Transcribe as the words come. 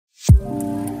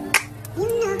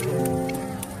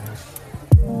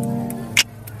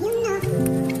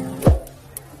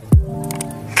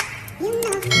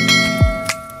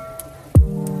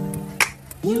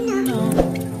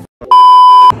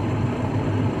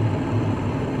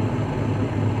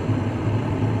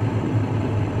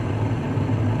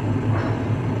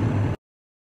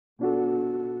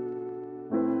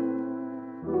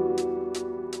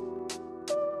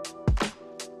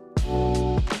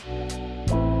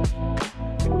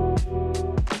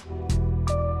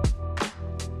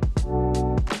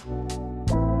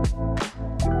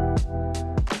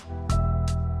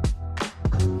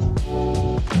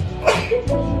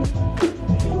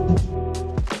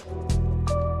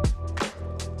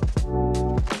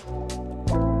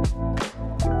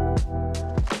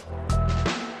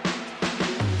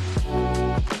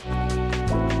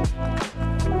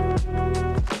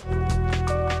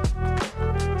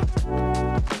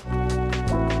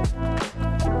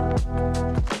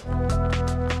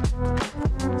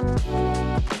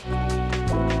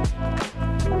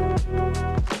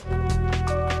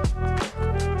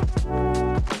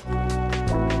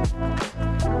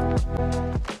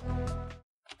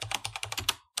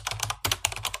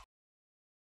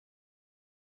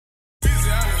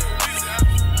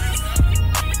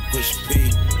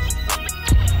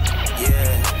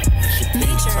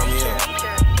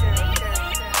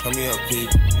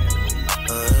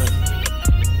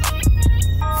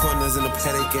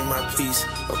Headache in my piece,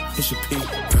 a push a P.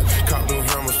 Cop them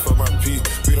hammers for my P.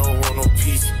 We don't want no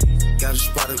peace. Got a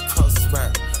spotted puff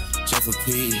spot, just for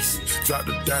peace. Drop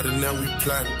the dot and now we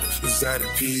plotting. Exotic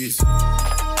peas.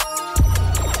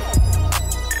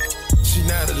 She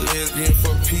not a lesbian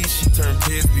for peace. She turned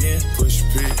lesbian. Push a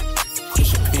P,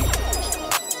 push a P.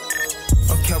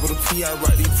 I'm capital P. I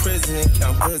write the president,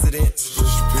 count presidents.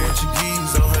 Push a P. She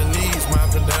G's on her knees,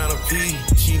 mopping down a P.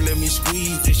 She let me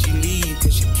squeeze till she leave,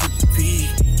 cause she keep the P.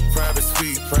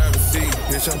 Privacy, privacy,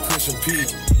 bitch, I'm pushing P.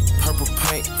 Purple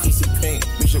paint, piece of paint,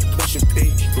 bitch, I'm pushing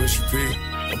P. Push a P,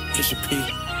 I'm push a P.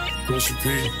 Push a P,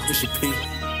 push a P.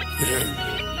 Yeah.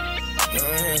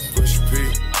 Push a P,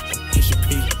 I'm push a P.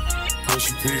 Push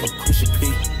a P, I'm push a P.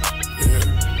 Yeah.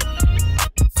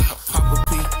 Pop a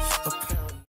P, a pound.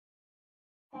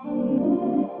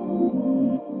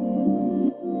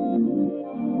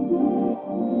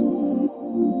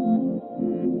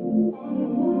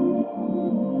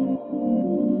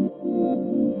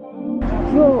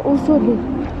 Yo, usole.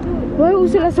 Why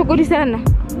usole sokodisana?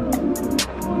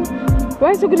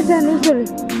 Why sokodisana usole?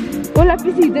 Wala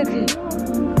pisi deti.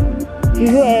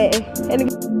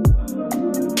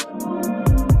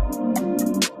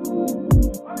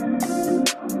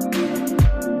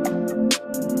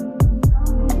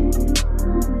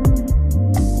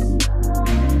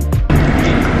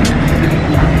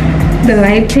 The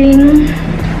lighting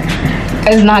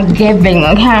is not giving,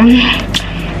 okay?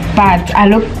 But I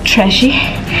look trashy,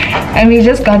 and we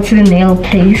just got to the nail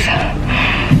place.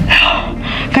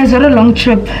 Guys, what a long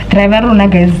trip. Driver on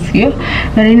guys, you.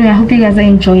 But anyway, I hope you guys are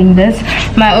enjoying this.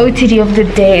 My OTD of the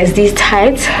day is these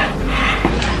tights,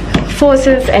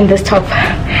 forces, and this top.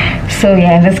 So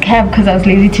yeah, this cap because I was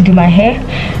lazy to do my hair.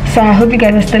 So I hope you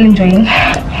guys are still enjoying.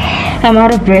 I'm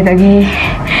out of breath, okay?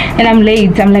 And I'm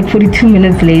late. I'm like 42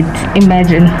 minutes late.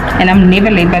 Imagine. And I'm never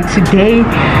late, but today,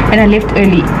 and I left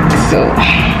early. So.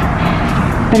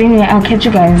 But anyway, I'll catch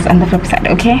you guys on the flip side,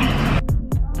 okay?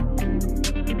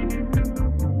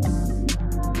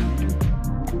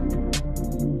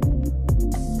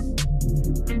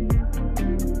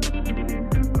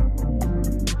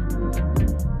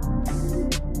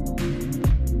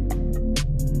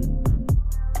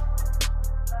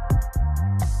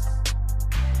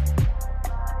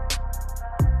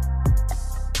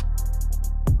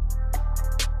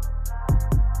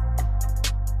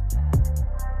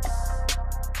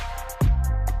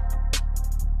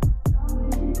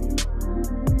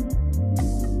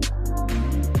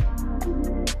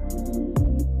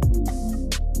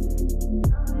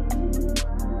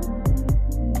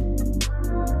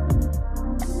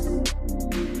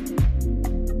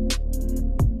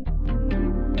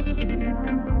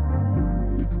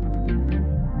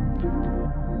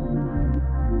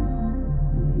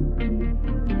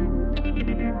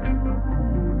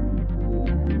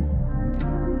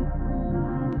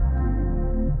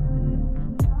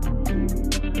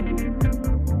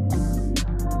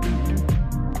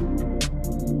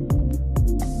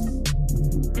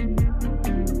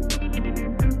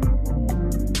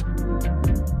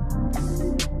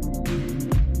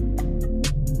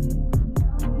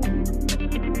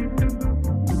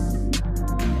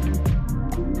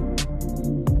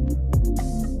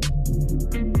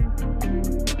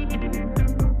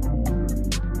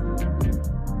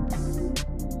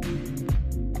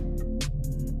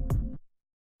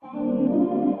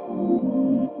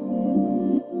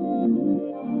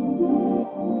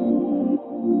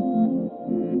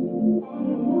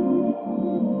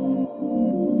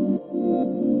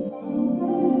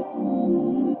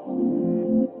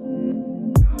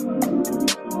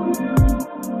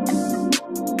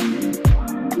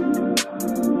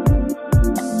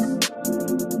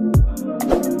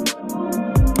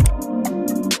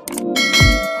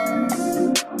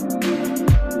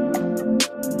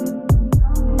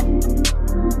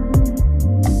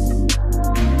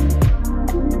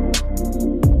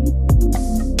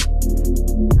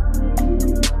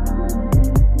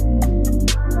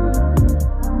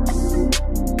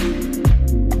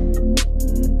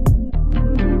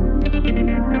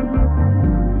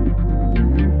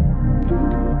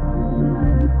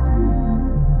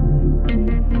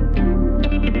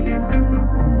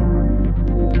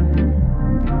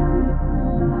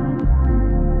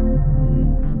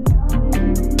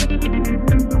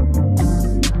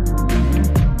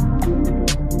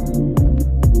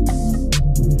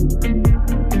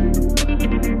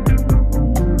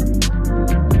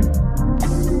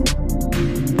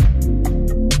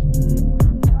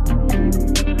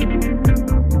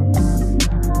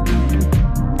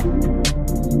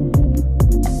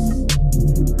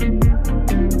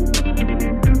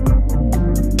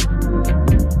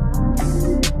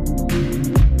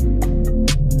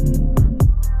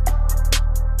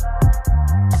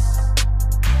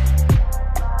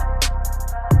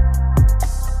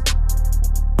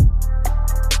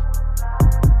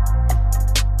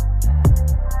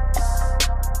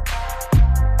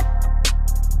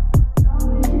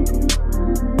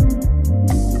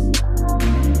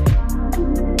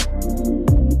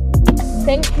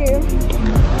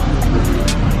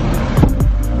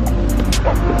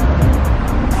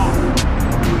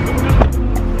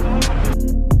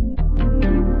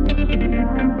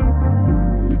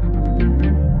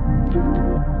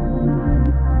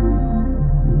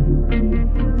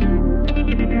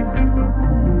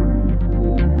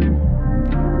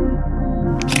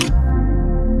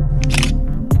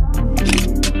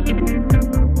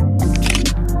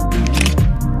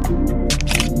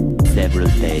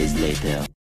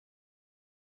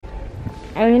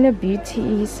 in a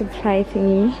beauty supply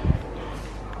thingy.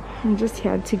 I'm just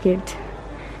here to get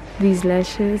these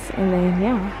lashes, and then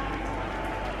yeah,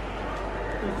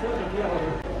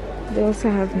 they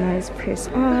also have nice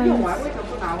press-ons.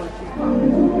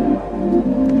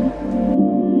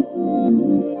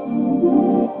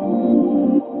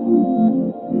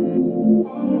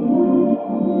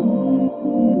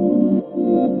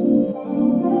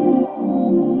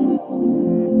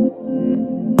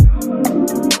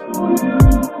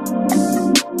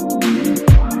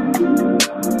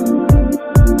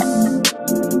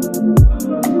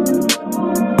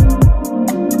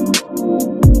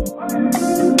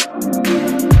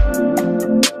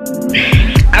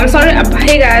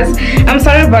 Hey guys, I'm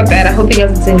sorry about that. I hope you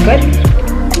guys are doing good.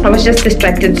 I was just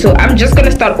distracted, so I'm just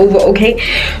gonna start over, okay?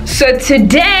 So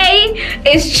today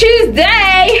is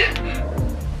Tuesday.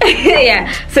 Yeah,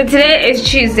 so today is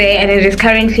Tuesday and it is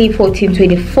currently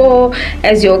 14:24,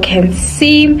 as you all can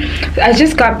see. I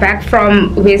just got back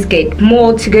from Westgate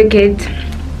Mall to go get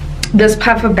this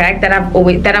puffer bag that I've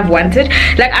wanted.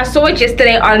 Like, I saw it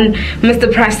yesterday on Mr.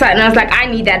 Price site and I was like, I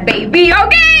need that baby,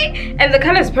 okay? And the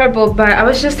color is purple, but I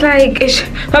was just like,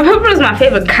 but purple is my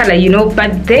favorite color, you know.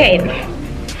 But then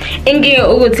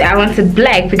I wanted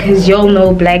black, because y'all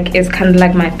know black is kind of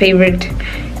like my favorite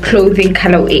clothing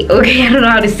colorway, okay? I don't know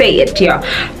how to say it, yeah.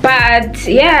 But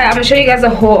yeah, I'm gonna show you guys a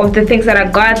haul of the things that I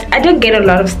got. I didn't get a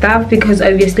lot of stuff because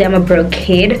obviously I'm a broke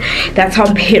kid. That's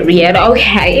on period,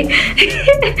 okay?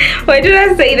 Why did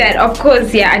I say that? Of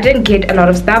course, yeah, I didn't get a lot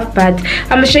of stuff, but I'm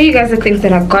gonna show you guys the things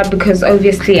that I got, because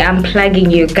obviously I'm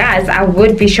plugging you guys. I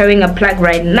would be showing a plug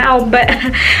right now, but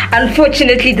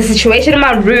unfortunately the situation in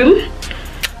my room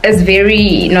is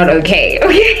very not okay,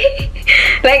 okay?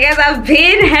 Like, guys, I've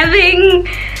been having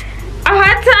a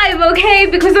hard time, okay,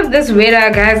 because of this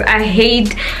weather, guys. I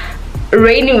hate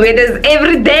rainy weathers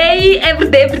every day,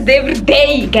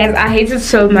 guys. I hate it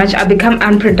so much. I become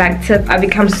unproductive. I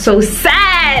become so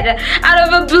sad out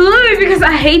of the blue because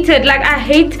I hate it. Like, I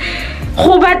hate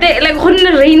like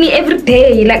rainy every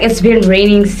day. Like, it's been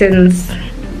raining since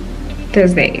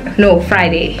Thursday, no,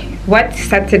 Friday. What?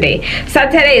 Saturday,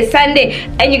 Sunday.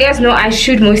 And you guys know I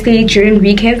shoot mostly during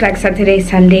weekends, like Saturday,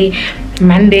 Sunday,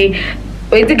 Monday.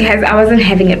 Wait, guys, I wasn't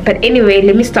having it. But anyway,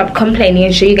 let me stop complaining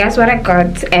and show you guys what I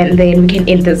got, and then we can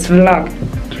end this vlog,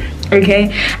 okay?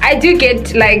 I do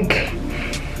get like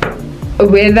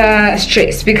weather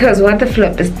stress, because what the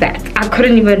flip is that I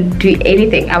couldn't even do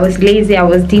anything. I was lazy, I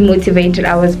was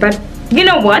demotivated, but you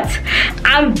know what,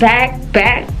 I'm back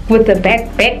with the back.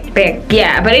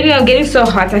 Yeah, but anyway, I'm getting so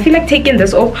hot. I feel like taking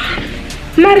this off.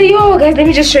 Mario, guys, let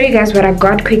me just show you guys what I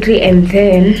got quickly, and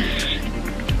then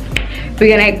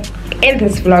we're gonna end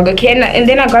this vlog, okay? And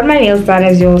then I got my nails done,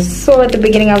 as you all saw at the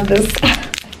beginning of this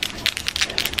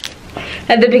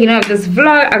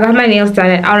vlog. I got my nails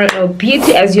done at R&O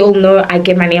Beauty. As you all know, I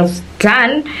get my nails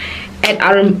done at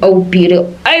R&O Beauty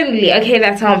only, okay?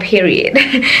 That's on period.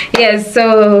 Yeah,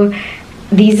 so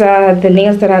these are the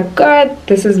nails that I got.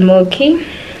 This is Milky,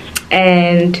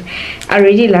 and I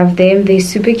really love them. They're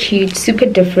super cute, super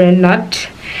different, not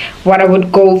what I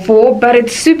would go for, but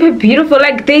it's super beautiful.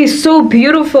 Like, they're so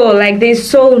beautiful, like they're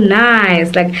so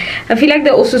nice. Like, I feel like they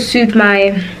also suit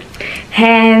my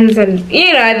hands, and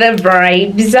you know, the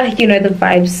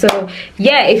vibes, so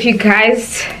yeah, if you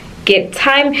guys get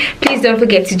time, please don't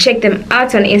forget to check them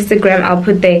out on Instagram. I'll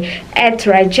put the @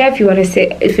 right here. If you want to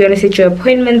set your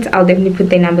appointment, I'll definitely put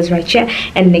their numbers right here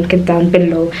and link it down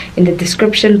below in the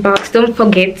description box. Don't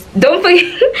forget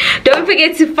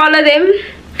to follow them.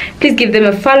 Please give them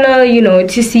a follow, you know,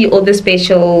 to see all the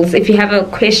specials. If you have a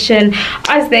question,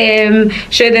 ask them,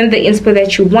 show them the inspo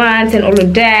that you want and all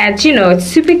of that. You know, it's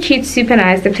super cute, super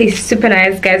nice. The place is super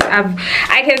nice, guys.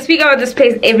 I can speak about this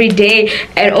place every day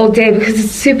and all day because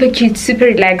it's super cute, super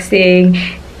relaxing.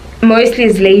 Mostly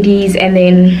it's ladies, and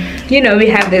then, you know, we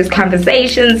have those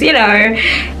conversations, you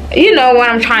know what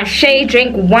I'm trying to say.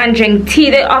 Drink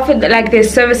tea. They offer, like, their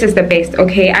service is the best,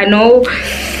 okay? I know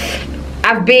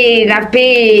I've been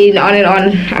on and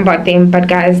on about them, but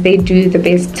guys, they do the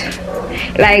best.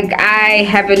 Like, I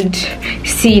haven't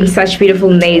seen such beautiful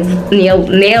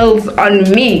nails on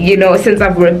me, you know, since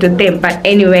I've worked with them. But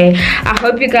anyway, I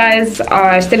hope you guys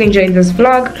are still enjoying this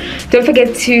vlog. Don't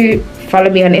forget to follow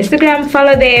me on Instagram,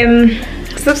 follow them,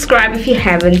 subscribe if you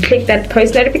haven't, click that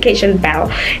post notification bell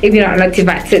if you're not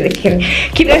notified, so they can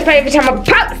keep notified every time I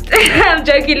post. I'm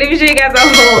joking. Let me show you guys a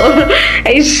haul.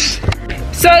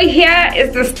 So here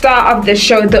is the star of the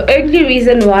show. The only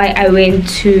reason why I went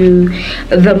to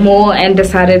the mall and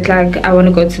decided, like, I want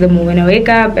to go to the mall when I wake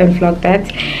up and vlog that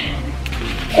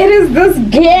It is this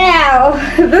girl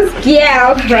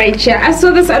right here. I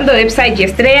saw this on the website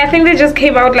yesterday. I think they just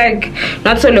came out like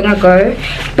not so long ago,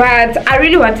 but I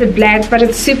really wanted black, but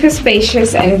it's super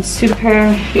spacious and it's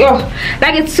super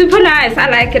like it's super nice. I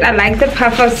like it. I like the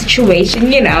puffer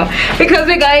situation, you know, because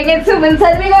we're going into winter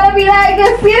and we're gonna be like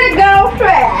a city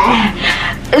girlfriend.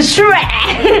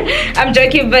 I'm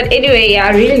joking, but anyway, yeah,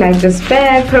 I really like this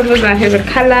bag. Purple is my favorite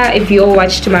color. If you all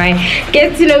watched my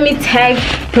get to know me tag,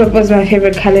 purple is my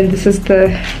favorite color, and this is the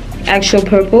actual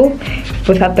purple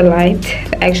without the light,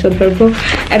 the actual purple,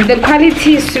 and the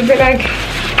quality is super like,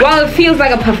 well, it feels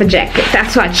like a puffer jacket.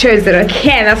 That's why I chose it.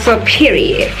 Okay, that's what,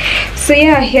 period. So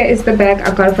yeah, here is the bag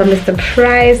I got from Mr.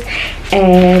 Price,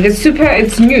 and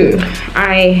it's new.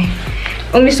 I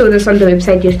only saw this on the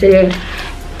website yesterday.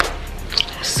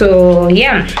 So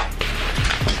yeah,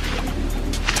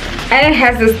 and it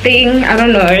has this thing, I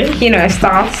don't know, you know,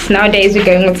 styles. Nowadays we're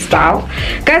going with style,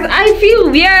 guys. I feel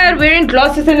weird wearing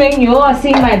glasses and then you are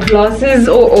seeing my glasses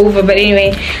all over, but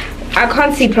anyway, I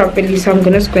can't see properly, so I'm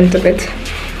gonna squint a bit.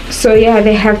 So yeah,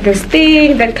 they have this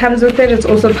thing that comes with it. It's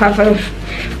also puffer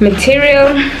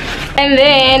material. And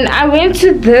then I went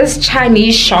to this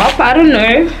Chinese shop, I don't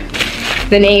know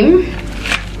the name,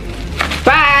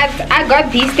 but I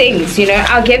got these things, you know.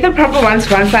 I'll get the proper ones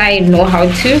once I know how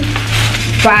to,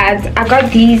 but I got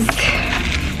these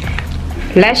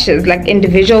lashes, like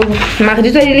individual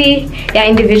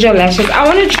individual lashes. I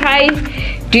want to try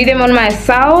do them on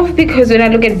myself, because when I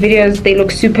look at videos they look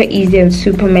super easy and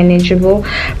super manageable,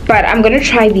 but I'm gonna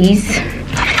try these.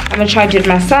 I'm gonna try to do it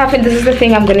myself, and this is the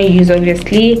thing I'm gonna use.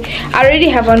 Obviously I already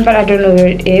have one, but I don't know where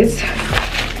it is.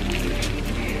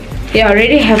 Yeah, I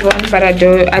already have one, but I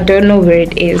don't know where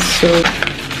it is, so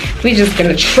we're just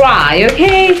gonna try.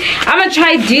 Okay, I'm gonna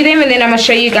try do them and then I'm gonna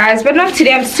show you guys, but not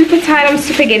today. I'm super tired. I'm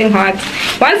super getting hot.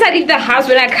 Once I leave the house,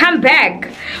 when I come back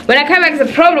it's a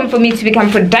problem for me to become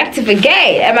productive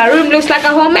again, and my room looks like a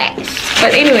whole mess.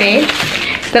 But anyway,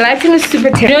 the lighting is super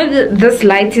terrible. You know, this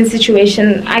lighting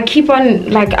situation, I keep on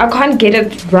like, I can't get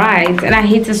it right and I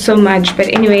hate it so much. But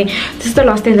anyway, this is the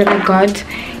last thing that I got.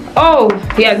 Oh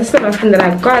yeah, this is the last thing that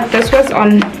I got. This was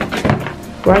on,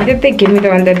 why did they give me the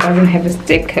one that doesn't have a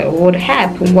sticker? What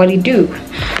happened? What do you do?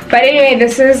 But anyway,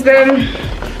 this is the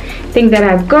thing that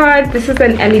I've got. This is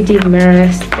an LED mirror,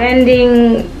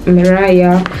 standing mirror,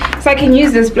 yeah, so I can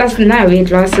use this. Plus now weight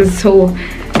glasses, so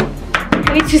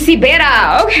I need to see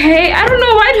better. Okay, I don't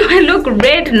know, why do I look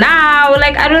red now?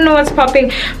 Like, I don't know what's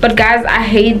popping. But guys, I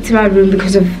hate my room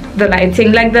because of the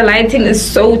lighting. Like, the lighting is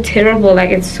so terrible. Like,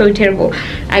 it's so terrible.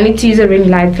 I need to use a ring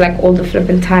light like all the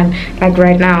flipping time, like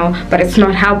right now, but it's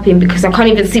not helping because I can't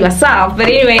even see myself. But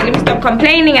anyway, let me stop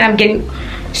complaining, and I'm getting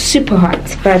super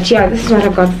hot. But yeah, this is what I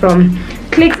got from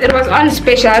Clicks. It was on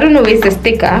special. I don't know where's the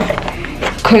sticker,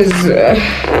 because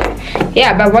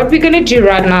yeah, but what we're gonna do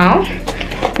right now,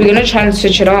 we're gonna try and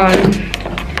switch it on,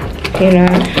 you know.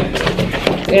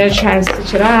 We're gonna try and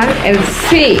switch it on and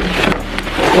see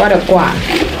what a guan.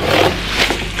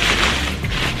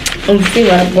 And see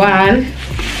what a guan.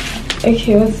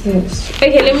 Okay, what's this?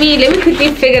 Okay, let me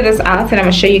quickly figure this out, and I'm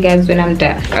gonna show you guys when I'm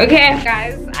done. Okay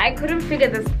guys, I couldn't figure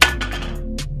this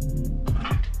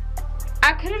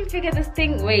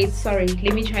thing. Wait, sorry,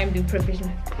 let me try and be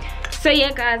professional. So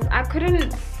yeah guys, I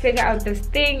couldn't figure out this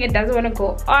thing. It doesn't want to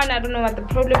go on. I don't know what the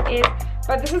problem is,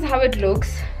 but this is how it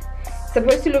looks. It's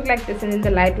supposed to look like this, and then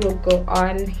the light will go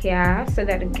on here so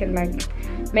that it can like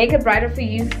make it brighter for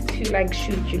you to like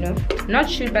shoot, you know, not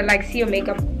shoot, but like see your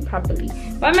makeup properly.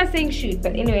 Why am I saying shoot?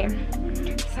 But anyway,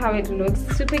 this is how it looks.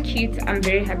 Super cute. I'm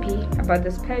very happy about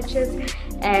this purchase,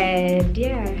 and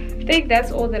yeah, I think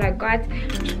that's all that I got.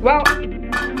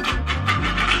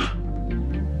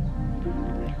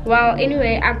 Well,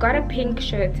 anyway, I got a pink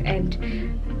shirt, and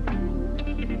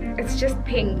it's just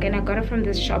pink, and I got it from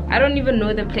this shop. I don't even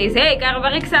know the place. Hey,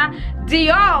 Karabariksa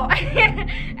Dior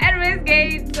at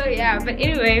Westgate. So yeah, but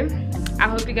anyway, I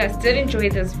hope you guys did enjoy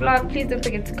this vlog. Please don't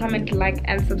forget to comment, like,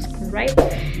 and subscribe.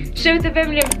 Share with the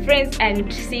family and friends,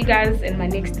 and see you guys in my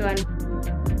next one.